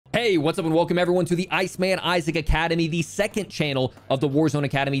Hey, what's up and welcome everyone to the IceManIsaac Academy, the second channel of the Warzone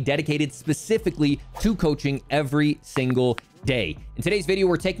Academy dedicated specifically to coaching every single day. In today's video,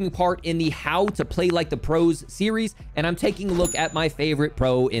 we're taking part in the How to Play Like the Pros series, and I'm taking a look at my favorite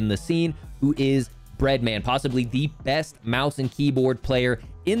pro in the scene, who is Breadman, possibly the best mouse and keyboard player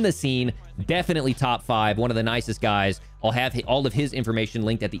in the scene, definitely top 5, one of the nicest guys. I'll have all of his information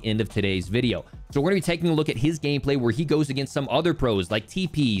linked at the end of today's video. So we're going to be taking a look at his gameplay where he goes against some other pros like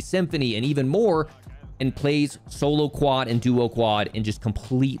TP, Symphony, and even more, and plays solo quad and duo quad and just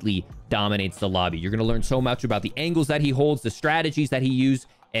completely dominates the lobby. You're going to learn so much about the angles that he holds, the strategies that he used,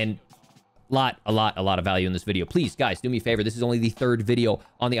 and a lot of value in this video. Please, guys, do me a favor. This is only the third video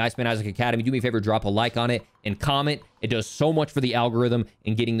on the IceManIsaac Academy. Do me a favor, drop a like on it and comment. It does so much for the algorithm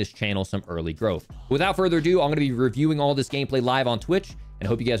and getting this channel some early growth. Without further ado, I'm going to be reviewing all this gameplay live on Twitch, and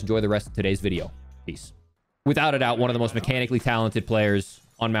hope you guys enjoy the rest of today's video. Peace. Without a doubt, one of the most mechanically talented players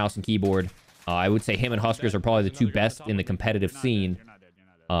on mouse and keyboard. I would say him and Huskers are probably the two best in the competitive scene.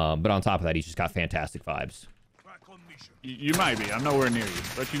 But on top of that, he's just got fantastic vibes. You might be. I'm nowhere near you,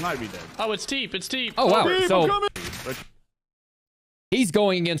 but you might be dead. Oh, it's Teep. It's Teep. Oh, wow. Teep, So he's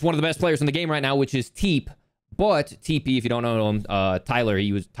going against one of the best players in the game right now, which is Teep. But TP, if you don't know him, Tyler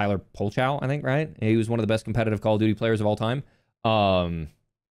Polchow, I think, right? He was one of the best competitive Call of Duty players of all time. One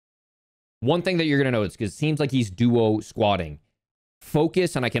thing that you're going to notice, because it seems like he's duo squatting.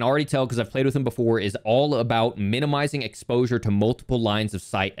 Focus, and I can already tell because I've played with him before, is all about minimizing exposure to multiple lines of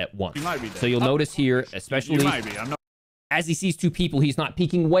sight at once. You might be dead. So you'll notice here, especially you might be. as he sees two people, he's not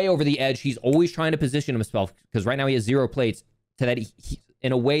peeking way over the edge. He's always trying to position himself, because right now he has 0 plates, so that he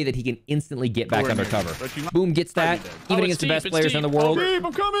in a way that he can instantly get back under cover. Boom, gets that. Even against the best players in the world. Teep,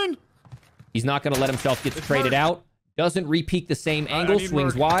 I'm coming. He's not going to let himself get traded out. Doesn't re-peek the same angle.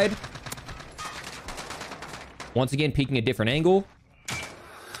 Swings wide. Once again, peeking a different angle.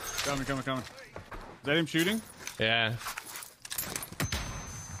 Coming. Is that him shooting? Yeah.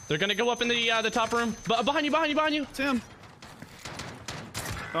 They're gonna go up in the top room. Behind you. It's him.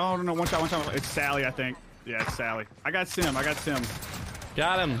 Oh, no, one shot. It's Sally, I think. Yeah, it's Sally. I got Sim.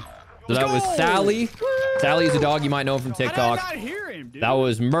 Got him. So that was Sally. Sally is a dog. You might know him from TikTok. How did I not hear him, dude? That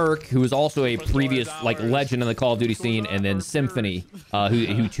was Merc, who was also a previous legend in the Call of Duty scene, and then Symphony,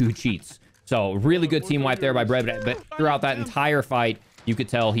 who cheats. So really good team wipe there by Bread. But throughout that entire fight, you could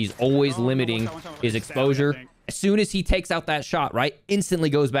tell he's always limiting his exposure. As soon as he takes out that shot, right, instantly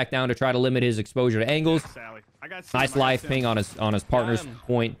goes back down to try to limit his exposure to angles. Nice life ping on his partner's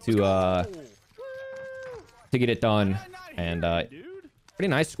point to get it done, and pretty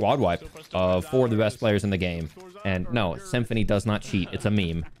nice squad wipe of 4 of the best players in the game. And no, Symphony does not cheat. It's a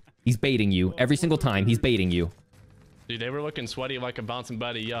meme. He's baiting you every single time. He's baiting you. Dude, they were looking sweaty like a bouncing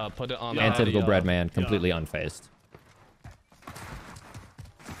buddy. Yeah, put it on. And typical Breadman, completely unfazed.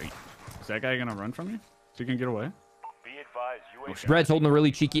 Is that guy gonna run from you so you can get away? Bread's holding a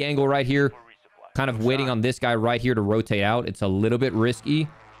really cheeky angle right here, kind of waiting on this guy right here to rotate out. It's a little bit risky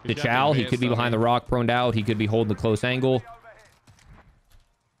to Chow. He could be behind the rock, proned out. He could be holding the close angle.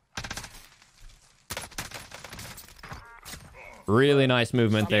 Really nice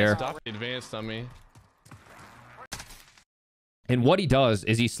movement there. Advanced on me. And what he does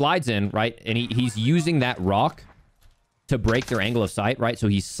is he slides in, right? And he's using that rock to break their angle of sight, right? So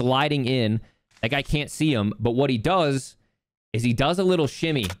he's sliding in. That guy can't see him. But what he does is he does a little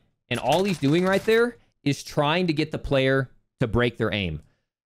shimmy. And all he's doing right there is trying to get the player to break their aim.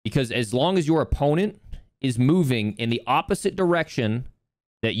 Because as long as your opponent is moving in the opposite direction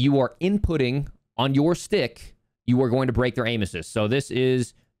that you are inputting on your stick, you are going to break their aim assist. So this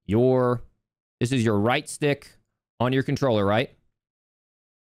is your right stick on your controller, right?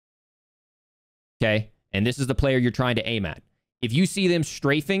 Okay. And this is the player you're trying to aim at. If you see them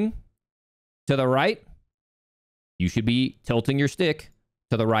strafing to the right, you should be tilting your stick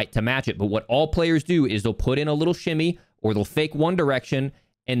to the right to match it. But what all players do is they'll put in a little shimmy, or they'll fake one direction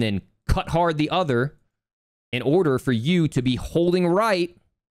and then cut hard the other in order for you to be holding right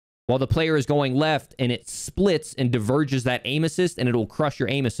while the player is going left, and it splits and diverges that aim assist, and it'll crush your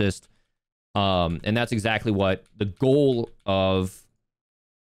aim assist. And that's exactly what the goal of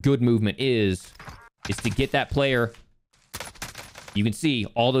good movement is to get that player. You can see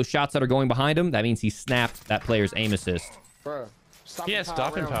all those shots that are going behind him. That means he snapped that player's aim assist. Bro, He has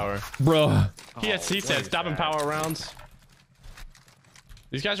stopping power. Bro. He said stopping power rounds.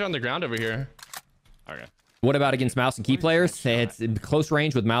 These guys are on the ground over here. Okay. What about against mouse and key players? It's in close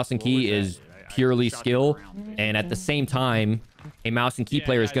range with mouse and key is purely skill. And at the same time, a mouse and key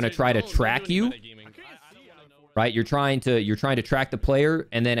player is going to try to track you. Right? You're trying to track the player,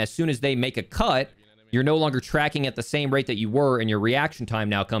 and then as soon as they make a cut, you're no longer tracking at the same rate that you were, and your reaction time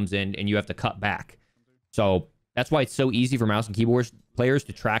now comes in, and you have to cut back. So that's why it's so easy for mouse and keyboard players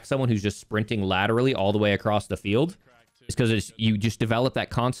to track someone who's just sprinting laterally all the way across the field. It's because you just develop that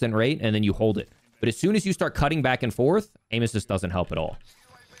constant rate, and then you hold it. But as soon as you start cutting back and forth, aim assist doesn't help at all.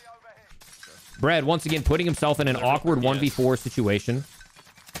 Brad, once again, putting himself in an awkward 1v4 situation.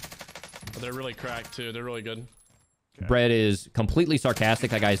 They're really cracked, too. They're really good. Okay. Brad is completely sarcastic.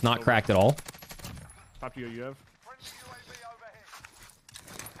 That guy's not cracked at all. Top you have.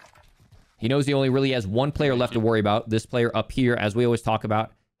 He knows he only really has one player left to worry about. This player up here, as we always talk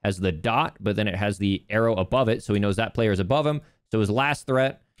about, has the dot, but then it has the arrow above it, so he knows that player is above him. So his last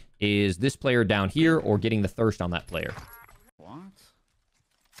threat is this player down here or getting the thirst on that player. What?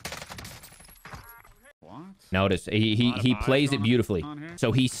 Notice, he plays it beautifully.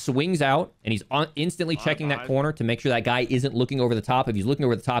 So he swings out, and he's instantly checking that corner to make sure that guy isn't looking over the top. If he's looking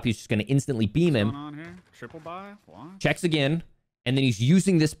over the top, he's just going to instantly beam him. Triple buy? What? Checks again, and then he's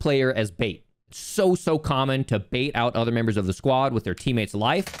using this player as bait. It's so common to bait out other members of the squad with their teammates'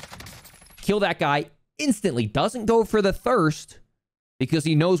 life. Kill that guy instantly. Doesn't go for the thirst, because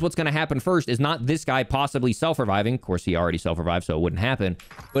he knows what's going to happen first is not this guy possibly self-reviving. Of course, he already self-revived, so it wouldn't happen.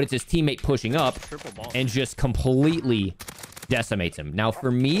 But it's his teammate pushing up and just completely decimates him. Now,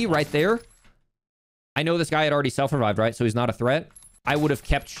 for me, right there, I know this guy had already self-revived, right? So he's not a threat. I would have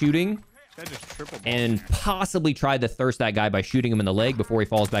kept shooting and possibly tried to thirst that guy by shooting him in the leg before he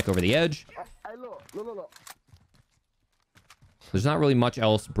falls back over the edge. There's not really much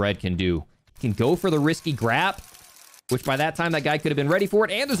else Bread can do. He can go for the risky grab, which by that time, that guy could have been ready for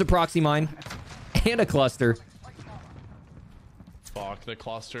it. And there's a proxy mine. And a cluster. Fuck, the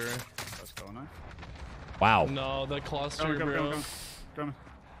cluster. Let's go now. Wow. No, the cluster, bro. Sorry,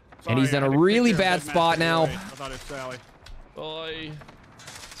 and he's in a really bad spot now. I thought it was Sally. Boy.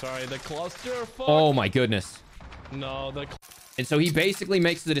 Sorry, the cluster. Fuck. Oh, my goodness. No, the... And so he basically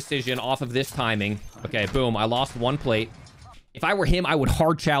makes the decision off of this timing. Okay, boom. I lost one plate. If I were him, I would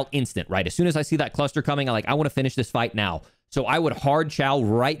hard chow instant, right? As soon as I see that cluster coming, I want to finish this fight now. So I would hard chow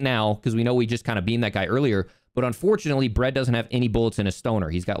right now, because we know we just kind of beamed that guy earlier. But unfortunately, Bread doesn't have any bullets in his stoner.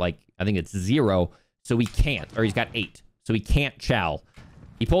 He's got like, I think it's 0. So he can't, or he's got 8. So he can't chow.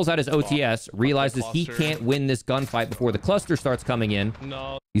 He pulls out his OTS, realizes he can't win this gunfight before the cluster starts coming in.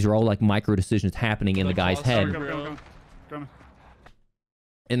 No. These are all like micro decisions happening in the guy's head.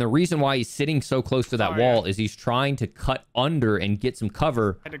 And the reason why he's sitting so close to that wall is he's trying to cut under and get some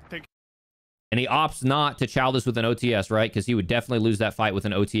cover. And he opts not to chow this with an OTS, right? Because he would definitely lose that fight with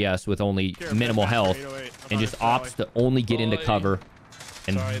an OTS with only minimal health. And just opts to only get into cover.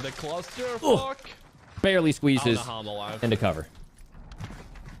 And sorry, the cluster, fuck. Barely squeezes into cover.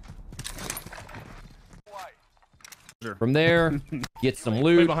 From there, gets some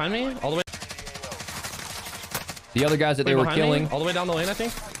loot. Wait, behind me? All the way. The other guys that they were killing. All the way down the lane, I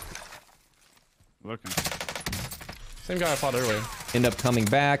think. Looking. Same guy I fought earlier. End up coming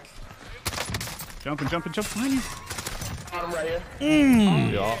back. Jumping behind you. I'm right here.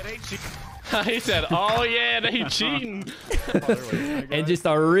 Yeah. He said, oh yeah, they cheating. And just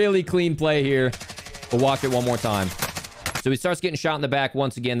a really clean play here. We'll watch it one more time. So he starts getting shot in the back.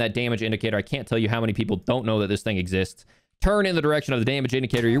 Once again, that damage indicator. I can't tell you how many people don't know that this thing exists. Turn in the direction of the damage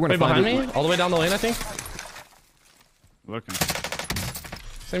indicator. You're going to find behind me? All the way down the lane, I think. Looking.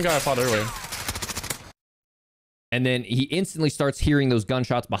 Same guy I fought earlier. And then he instantly starts hearing those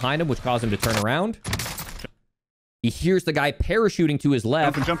gunshots behind him, which cause him to turn around. He hears the guy parachuting to his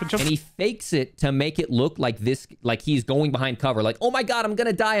left, jumping. and he fakes it to make it look like this, like he's going behind cover. Like, oh my God, I'm going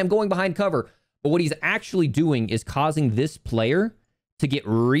to die. I'm going behind cover. But what he's actually doing is causing this player to get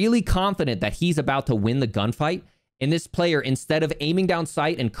really confident that he's about to win the gunfight. And this player, instead of aiming down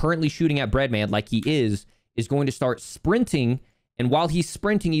sight and currently shooting at Breadman like he is going to start sprinting. And while he's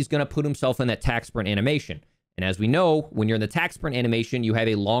sprinting, he's going to put himself in that tack sprint animation. And as we know, when you're in the tack sprint animation, you have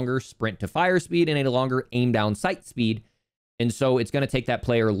a longer sprint to fire speed and a longer aim down sight speed. And so it's going to take that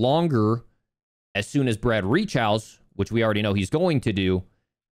player longer as soon as Brad rechows, which we already know he's going to do.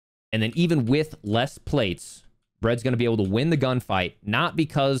 And then even with less plates, Brad's going to be able to win the gunfight, not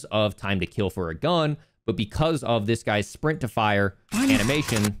because of time to kill for a gun, but because of this guy's sprint to fire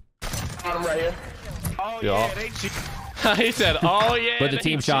animation. I'm right here. Oh, yeah. He said, oh yeah. But the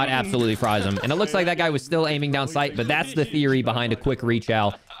team shot absolutely fries him. And it looks like that guy was still aiming down sight, but that's the theory behind a quick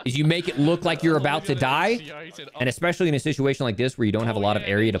rechow, is you make it look like you're about to die. And especially in a situation like this where you don't have a lot of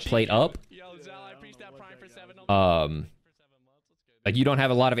area to plate up. Like you don't have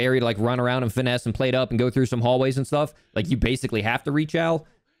a lot of area to like run around and finesse and plate up and go through some hallways and stuff. Like you basically have to rechow.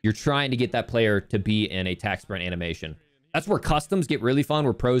 You're trying to get that player to be in a tack sprint animation. That's where customs get really fun,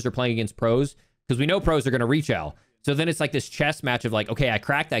 where pros are playing against pros. because we know pros are going to rechow. So then it's like this chess match of like, okay, I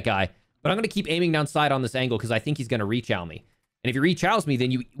cracked that guy, but I'm going to keep aiming down sight on this angle because I think he's going to rechow me. And if he rechows me,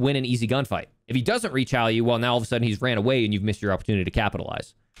 then you win an easy gunfight. If he doesn't rechow you, well, now all of a sudden he's ran away and you've missed your opportunity to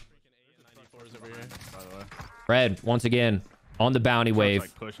capitalize. Red, once again, on the bounty wave.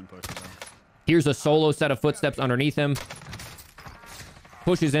 Like pushing, Here's a solo set of footsteps underneath him.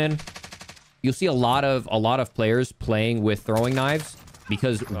 Pushes in. You'll see a lot of players playing with throwing knives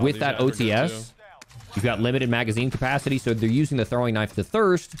because with that OTS, you've got limited magazine capacity, so they're using the throwing knife to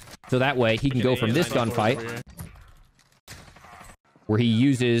thirst, so that way he can go from this gunfight where he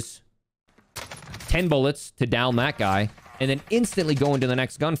uses 10 bullets to down that guy and then instantly go into the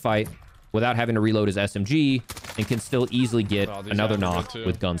next gunfight without having to reload his SMG and can still easily get another knock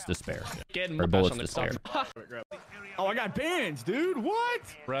with guns to spare. Or bullets to spare. Oh, I got bans, dude. What?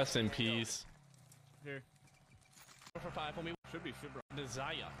 Rest in peace. Here.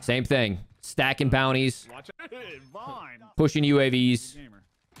 Same thing. Stacking bounties. Watch it. Vine. Pushing UAVs.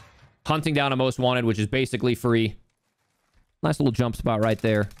 Hunting down a most wanted, which is basically free. Nice little jump spot right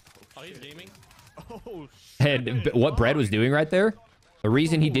there. Oh, he's gaming. Oh, shit. And what Bread was doing right there, the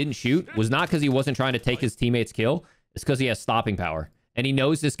reason he didn't shoot was not because he wasn't trying to take his teammate's kill. It's because he has stopping power. And he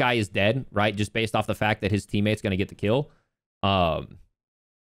knows this guy is dead, right? Just based off the fact that his teammate's going to get the kill.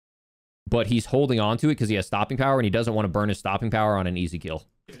 But he's holding on to it because he has stopping power, and he doesn't want to burn his stopping power on an easy kill.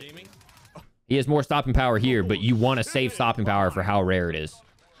 He has more stopping power here, but you want to save stopping power for how rare it is.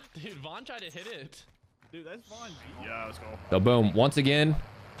 Dude, Vaughn tried to hit it. Dude, that's fun. Yeah, let's go. So boom, once again,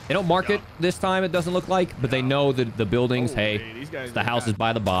 they don't mark it this time, it doesn't look like, but they know that the buildings, hey, the house is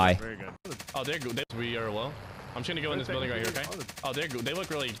by the by. Very good. Oh, they're good. We are low. I'm trying to go in this building right here, okay? Oh, they're good. They look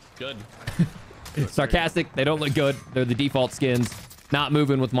really good. Sarcastic, they don't look good. They're the default skins. Not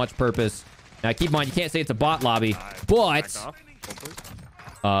moving with much purpose. Now, keep in mind, you can't say it's a bot lobby, but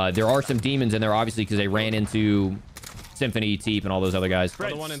there are some demons in there, obviously, because they ran into Symphony, Teep, and all those other guys.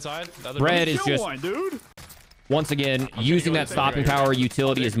 The one inside. Bread is just, once again, using that stopping power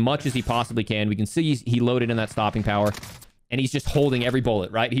utility as much as he possibly can. We can see he loaded in that stopping power, and he's just holding every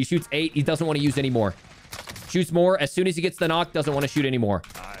bullet, right? He shoots 8. He doesn't want to use any more. Shoots more. As soon as he gets the knock, doesn't want to shoot anymore.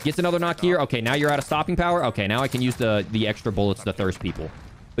 Gets another knock here. Okay, now you're out of stopping power. Okay, now I can use the extra bullets to thirst people.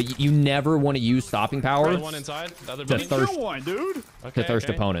 But you never want to use stopping power one inside. The other to thirst,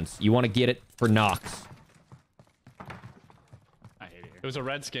 okay, opponents. You want to get it for knocks. I hate it here. It was a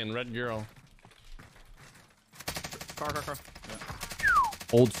red skin, red girl. Car. Yeah.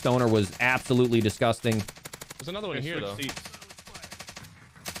 Old Stoner was absolutely disgusting. There's another one here, though.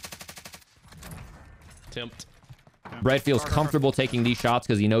 Tempt. Bread feels comfortable taking these shots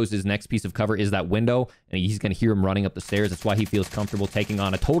because he knows his next piece of cover is that window, and he's going to hear him running up the stairs. That's why he feels comfortable taking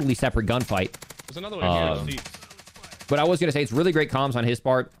on a totally separate gunfight. There's another one here. But I was going to say, it's really great comms on his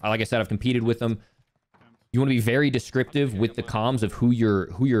part. Like I said, I've competed with him. You want to be very descriptive with the comms of who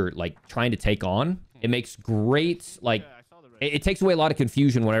you're like trying to take on. It makes great, like, it takes away a lot of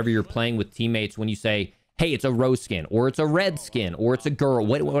confusion whenever you're playing with teammates when you say, hey, it's a rose skin, or it's a red skin, or it's a girl,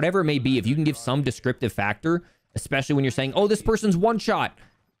 whatever it may be. If you can give some descriptive factor, especially when you're saying, oh, this person's one shot.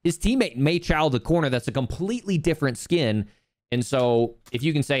 His teammate may chow the corner. That's a completely different skin. And so if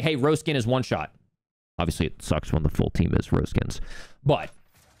you can say, hey, rose skin is one shot. Obviously, it sucks when the full team is rose skins. But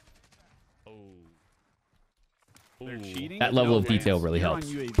that level of detail really helps.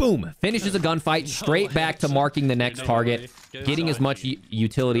 Boom. Finishes a gunfight straight back to marking the next target. Getting as much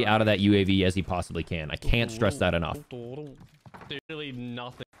utility out of that UAV as he possibly can. I can't stress that enough. Really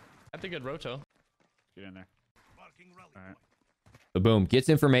nothing. That's a good roto. Get in there. All right. But boom, gets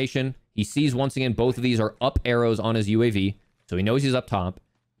information. He sees once again both of these are up arrows on his UAV, so he knows he's up top.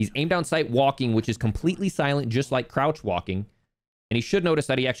 He's aimed down sight walking, which is completely silent, just like crouch walking. And he should notice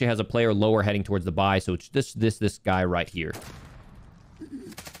that he actually has a player lower heading towards the buy, so it's this guy right here.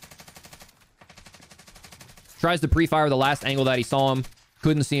 Tries to pre-fire the last angle that he saw him.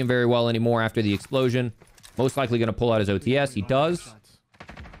 Couldn't see him very well anymore after the explosion. Most likely going to pull out his OTS. He does.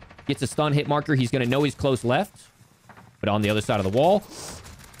 Gets a stun hit marker. He's going to know he's close left. But on the other side of the wall.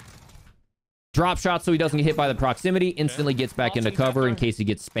 Drop shot so he doesn't get hit by the proximity. Instantly gets back into cover in case he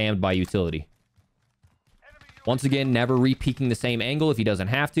gets spammed by utility. Once again, never re-peeking the same angle if he doesn't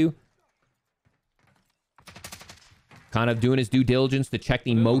have to. Kind of doing his due diligence to check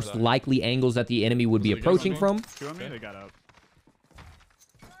the most likely angles that the enemy would be approaching from. They got up.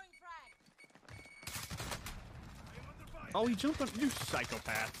 Oh, he jumped on you,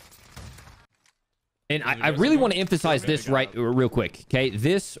 psychopath. And I really want to emphasize this real quick, okay?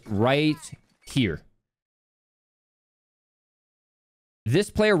 This right here. This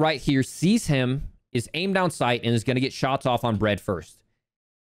player right here sees him, is aimed down sight, and is going to get shots off on Bread first.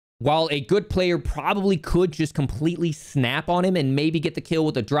 while a good player probably could just completely snap on him and maybe get the kill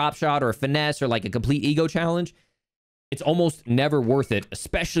with a drop shot or a finesse or like a complete ego challenge, it's almost never worth it,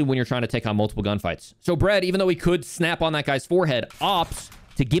 especially when you're trying to take on multiple gunfights. So Bread, even though he could snap on that guy's forehead, opts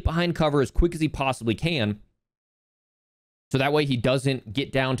to get behind cover as quick as he possibly can. So that way he doesn't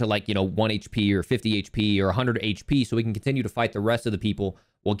get down to like, 1 HP or 50 HP or 100 HP, so he can continue to fight the rest of the people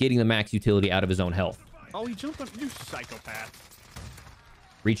while getting the max utility out of his own health. Oh, he jumped up, you psychopath.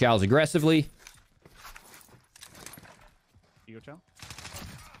 Reach out aggressively. Ego chow?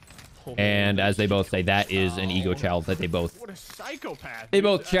 And as they both say, that is an ego child that they both... What a psychopath. They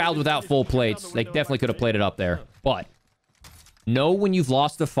both chowed without full plates. They definitely could have played it up there. But know when you've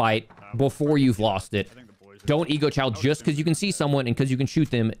lost the fight before you've lost it. Don't ego chow just because you can see someone and because you can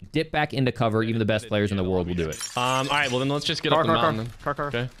shoot them. Dip back into cover. Even the best players in the world will do it. All right, well, then let's just get up the mountain. Car.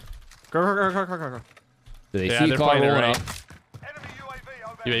 Okay. Car. So they see a car rolling up.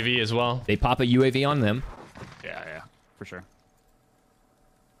 UAV as well. They pop a UAV on them. Yeah, for sure.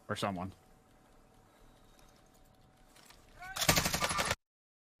 Or someone.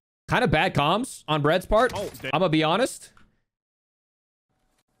 Kind of bad comms on Bread's part. Oh, I'm going to be honest.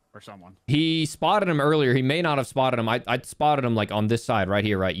 Or someone. He spotted him earlier. He may not have spotted him. I spotted him like on this side right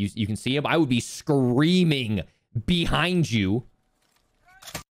here, right? You can see him. I would be screaming behind you.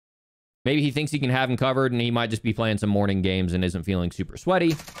 Maybe he thinks he can have him covered and he might just be playing some morning games and isn't feeling super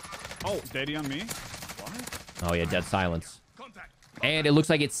sweaty. Oh, daddy on me? What? Oh, yeah, dead silence. And it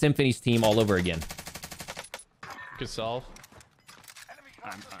looks like it's Symphony's team all over again. Good solve.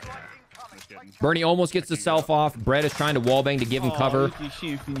 Bernie almost gets the self off. Brett is trying to wallbang to give him cover.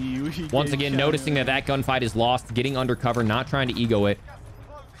 Once again, noticing that gunfight is lost, getting under cover, not trying to ego it.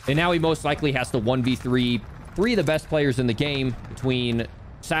 And now he most likely has to 1v3 three of the best players in the game between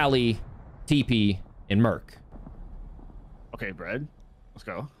Sally, TP, and Merc. Okay, Brad. Let's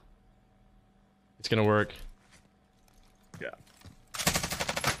go. It's going to work. Yeah.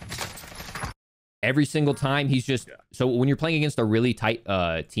 Every single time he's just... So when you're playing against a really tight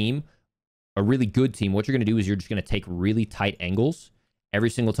team, a really good team, what you're going to do is you're just going to take really tight angles every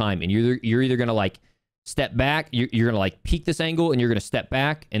single time. And you're either going to like step back, you're going to like peek this angle and you're going to step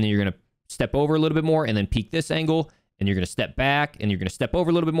back and then you're going to step over a little bit more and then peek this angle and you're going to step back and you're going to step over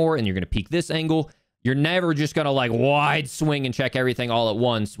a little bit more and you're going to peek this angle. You're never just going to like wide swing and check everything all at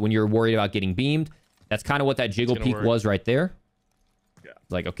once when you're worried about getting beamed. That's kind of what that jiggle peek was right there. Yeah.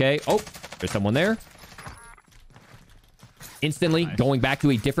 Like, okay. Oh, there's someone there. Instantly going back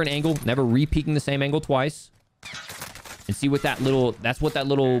to a different angle, never re-peeking the same angle twice. And see what that little, that's what that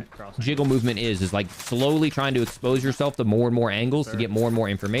little jiggle movement is like slowly trying to expose yourself to more and more angles to get more and more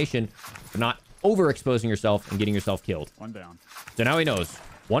information, but not overexposing yourself and getting yourself killed. One down. So now he knows.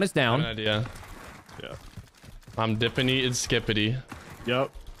 One is down. Good idea. Yeah. I'm dippity and skippity.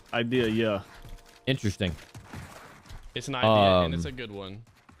 Yep. Idea, yeah. Interesting. It's an idea and it's a good one.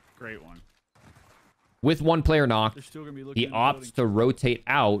 Great one. With one player knocked, They're still gonna be he looking opts to rotate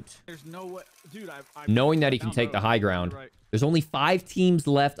out, There's no way. Dude, knowing that he can take the high ground. There's only 5 teams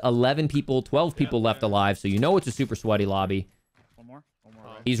left, 11 people, 12 people left alive, so you know it's a super sweaty lobby. One more.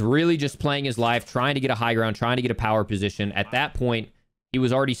 Right. He's really just playing his life, trying to get a high ground, trying to get a power position. At that point, he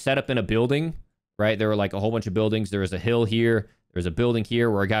was already set up in a building, right? There were like a whole bunch of buildings. There was a hill here. There was a building here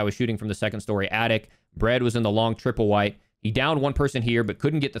where a guy was shooting from the 2nd story attic. Bread was in the long triple white. He downed one person here, but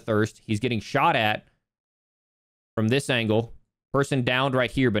couldn't get the thirst. He's getting shot at from this angle. Person downed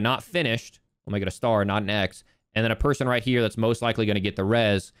right here, but not finished. I'll make it a star, not an X. And then a person right here that's most likely going to get the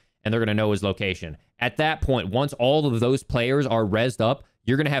res, and they're going to know his location. At that point, once all of those players are rezzed up,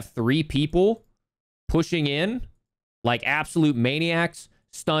 you're going to have 3 people pushing in like absolute maniacs,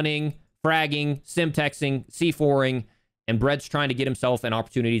 stunning, fragging, simtexing, C4ing, and Brett's trying to get himself an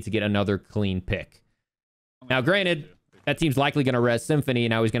opportunity to get another clean pick. Now, granted, that team's likely going to res Symphony,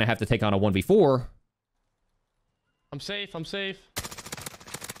 and now he's going to have to take on a 1v4. I'm safe. I'm safe.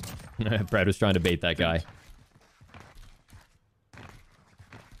 Brad was trying to bait that guy.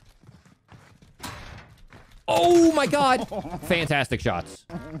 Oh my god! Fantastic shots.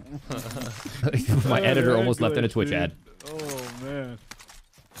 My editor almost left in a Twitch ad. Oh, man.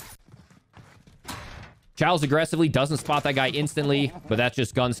 Chow's aggressively doesn't spot that guy instantly, but that's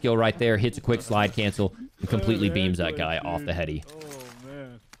just gun skill right there. Hits a quick slide cancel and completely beams that guy off the heady. Oh,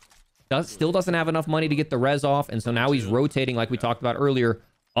 man. Still doesn't have enough money to get the res off, and so now he's rotating, like we talked about earlier,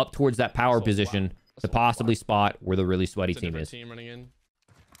 up towards that power position to possibly spot where the really sweaty team is. Team running in.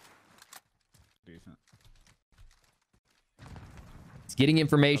 Decent. He's getting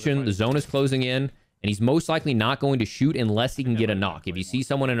information. The zone is closing in, and he's most likely not going to shoot unless he can get a knock. If you see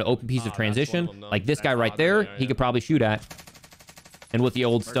someone in an open piece of transition, like this guy right there, he could probably shoot at. and with the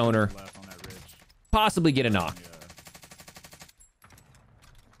old Merc to stoner, the left on that ridge. possibly get a knock. Yeah,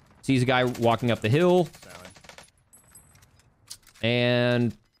 Sees a guy walking up the hill Sally.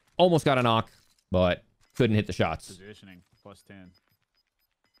 and almost got a knock, but couldn't hit the shots. Positioning +10.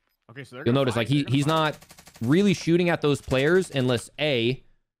 Okay, so they're You'll gonna notice fight. like They're gonna he's fight. not really shooting at those players unless A,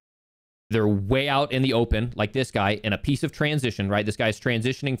 they're way out in the open, like this guy, in a piece of transition, right? This guy's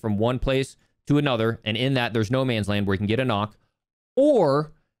transitioning from one place to another, and in that, there's no man's land where he can get a knock.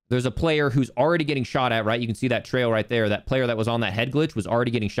 Or there's a player who's already getting shot at, right? You can see that trail right there. That player that was on that head glitch was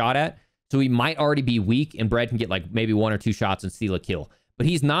already getting shot at. So he might already be weak, and Brad can get like maybe 1 or 2 shots and steal a kill. But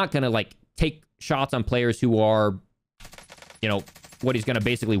he's not going to like take shots on players who are, you know, what he's going to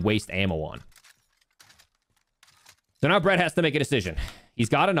basically waste ammo on. So now Brett has to make a decision. He's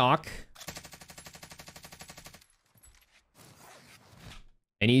got a knock.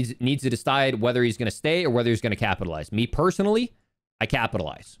 And he needs to decide whether he's going to stay or whether he's going to capitalize. Me personally, I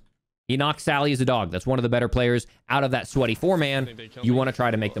capitalize. He knocks Sally as a dog. That's one of the better players out of that sweaty 4-man. You want to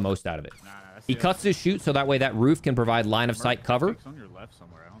try to make the most out of it. Nah, that's He the cuts his shoot so that way that roof can provide line of sight cover. It's on your left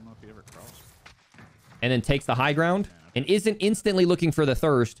somewhere. I don't know if he ever crossed. And then takes the high ground and isn't instantly looking for the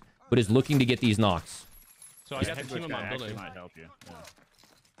thirst, but is looking to get these knocks. So I got the Head team glitch in guy my actually building. might help you. Yeah.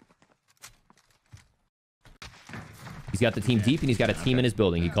 He's got the team deep and he's got a team in his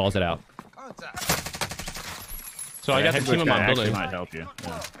building. He calls it out. So I got the Head team glitch in guy my actually building. might help you.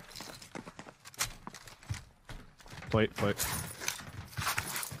 Yeah. Plate.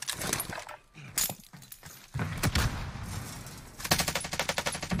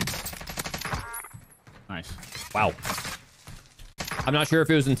 Nice. Wow. I'm not sure if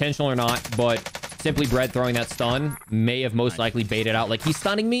it was intentional or not, but simply Brett throwing that stun may have most likely baited out. Like, he's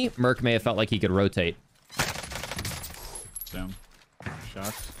stunning me. Merc may have felt like he could rotate. Zoom.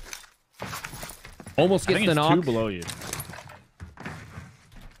 Shots. Almost I gets think the it's knock. 2 below you.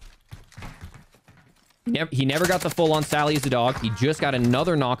 He never got the full on Sally as a dog. He just got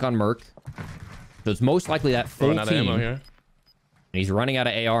another knock on Merc. So it's most likely that full Running out of team. ammo And here. he's running out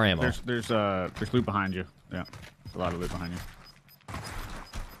of AR ammo. There's loot behind you. Yeah. There's a lot of loot behind you.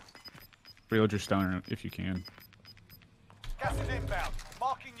 Reload your stoner if you can. Gas is inbound.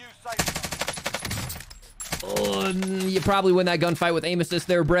 Marking you safe. Oh, you probably win that gunfight with aim assist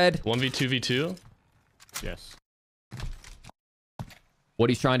there, Brad. 1v2v2. Yes. What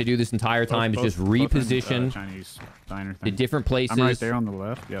he's trying to do this entire time is just Both in, reposition Chinese diner the thing. different places I'm right there on the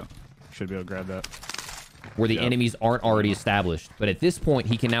left. Yep. Should be able to grab that. where the Yep. enemies aren't already established. But at this point,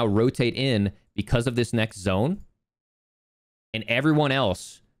 he can now rotate in because of this next zone. And everyone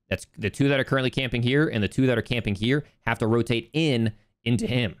else, that's the 2 that are currently camping here and the 2 that are camping here, have to rotate into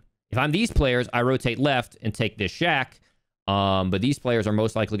him. If I'm these players, I rotate left and take this shack. But these players are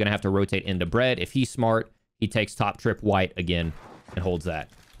most likely going to have to rotate into Bread. If he's smart, he takes top trip white again and holds that.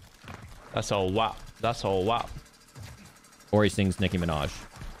 That's all wow. That's all wow. Or he sings Nicki Minaj.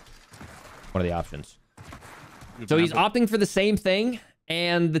 One of the options. So he's opting for the same thing,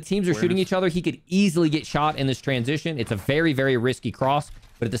 and the teams are shooting each other. He could easily get shot in this transition. It's a very, very risky cross,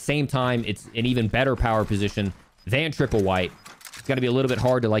 but at the same time, it's an even better power position than triple white. It's going to be a little bit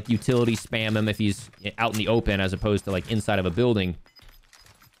hard to, like, utility spam him if he's out in the open as opposed to, like, inside of a building.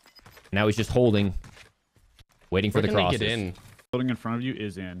 Now he's just holding, waiting for Where the can they crosses. get in? Building in front of you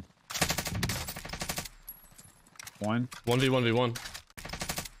is in. 1. 1v1v1.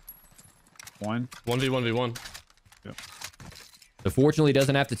 1. 1v1v1. Yep. So fortunately, he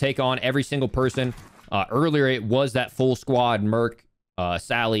doesn't have to take on every single person. Earlier, it was that full squad, Merc,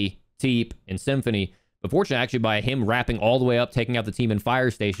 Sally, Teep, and Symphony. But fortunately, actually, by him wrapping all the way up, taking out the team in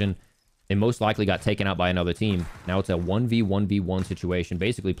Fire Station, they most likely got taken out by another team. Now it's a 1v1v1 situation,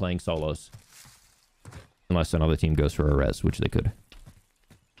 basically playing solos. Unless another team goes for a res, which they could.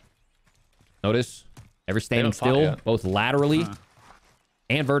 Notice, ever standing haven't fought still, yet. both laterally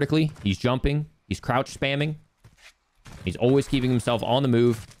and vertically. He's jumping. He's crouch spamming. He's always keeping himself on the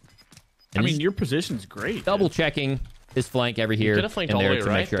move. And I mean, he's your position's great. double checking his flank every here could've and flanked all the there way to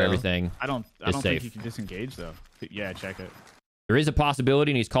make right, sure though. everything. I don't is think safe. you can disengage though. Yeah, check it. There is a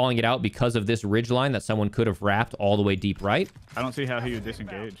possibility, and he's calling it out because of this ridge line that someone could have wrapped all the way deep right. I don't see how he would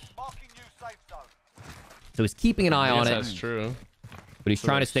disengage. Marking you safe zone. So he's keeping an eye I on guess it, that's true. but he's So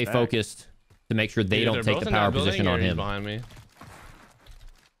trying to they're stay stacked. focused to make sure they Either don't they're take both the in that power building position or on he's him. behind me.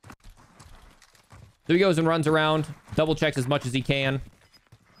 So he goes and runs around, double checks as much as he can,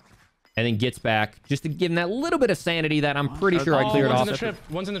 and then gets back just to give him that little bit of sanity that I'm pretty sure I cleared one's off. in the trip.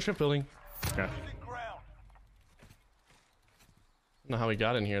 One's in the trip building. Okay. Losing ground. I don't know how he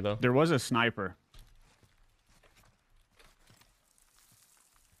got in here though. There was a sniper.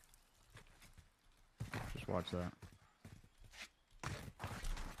 Just watch that.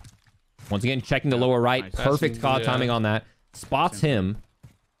 Once again, checking the lower right. Nice. Perfect That's- yeah. timing on that. Spots him.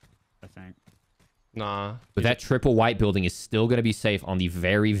 I think. Nah. But that triple white building is still going to be safe on the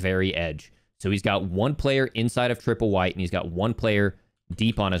very, very edge. So he's got one player inside of triple white, and he's got one player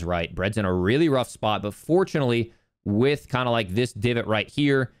deep on his right. Bread's in a really rough spot, but fortunately, with kind of like this divot right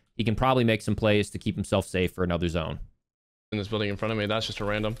here, he can probably make some plays to keep himself safe for another zone. In this building in front of me, that's just a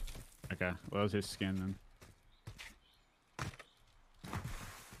random. Okay, well, that was his skin then.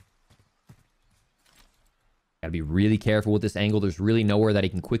 Gotta be really careful with this angle. There's really nowhere that he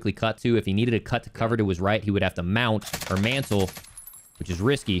can quickly cut to. If he needed to cut to cover to his right, he would have to mount or mantle, which is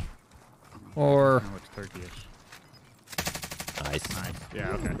risky. Or... Oh, it's Turkish. Nice. Nice. Yeah,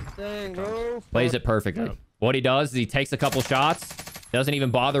 okay. Dang, bro. Plays it perfectly. Yep. What he does is he takes a couple shots, doesn't even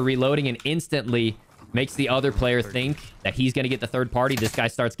bother reloading, and instantly makes the other player think that he's going to get the third party. This guy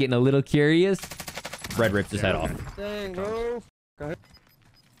starts getting a little curious. Bread rips his head off. Dang, bro.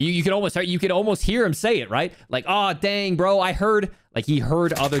 You can almost hear him say it, right? Like, oh, dang, bro, I heard. Like, he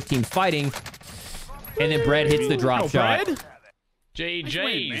heard other teams fighting. And then Bread hits the drop shot. Bread?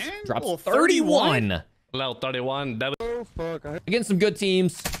 JJ's. Drops Oh, 31. Level 31. That Oh, fuck. Against some good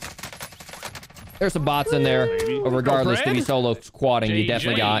teams. There's some bots in there. But regardless, to be solo squatting, you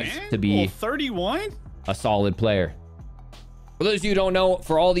definitely got to be 31? a solid player. For those of you who don't know,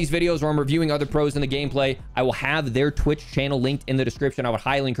 for all these videos where I'm reviewing other pros in the gameplay, I will have their Twitch channel linked in the description. I would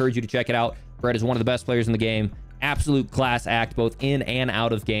highly encourage you to check it out. Brett is one of the best players in the game. Absolute class act, both in and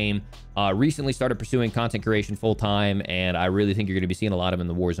out of game. Recently started pursuing content creation full time, and I really think you're going to be seeing a lot of him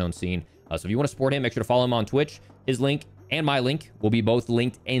in the Warzone scene. So if you want to support him, make sure to follow him on Twitch. His link and my link will be both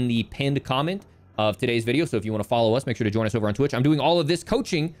linked in the pinned comment of today's video. So if you want to follow us, make sure to join us over on Twitch. I'm doing all of this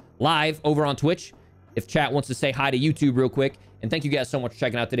coaching live over on Twitch. If chat wants to say hi to YouTube real quick. And thank you guys so much for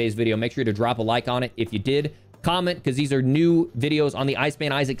checking out today's video. Make sure to drop a like on it if you did. Comment, because these are new videos on the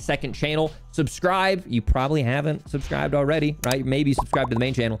IceManIsaac second channel. Subscribe. You probably haven't subscribed already, right? Maybe subscribe to the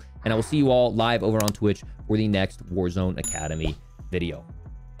main channel. And I will see you all live over on Twitch for the next Warzone Academy video.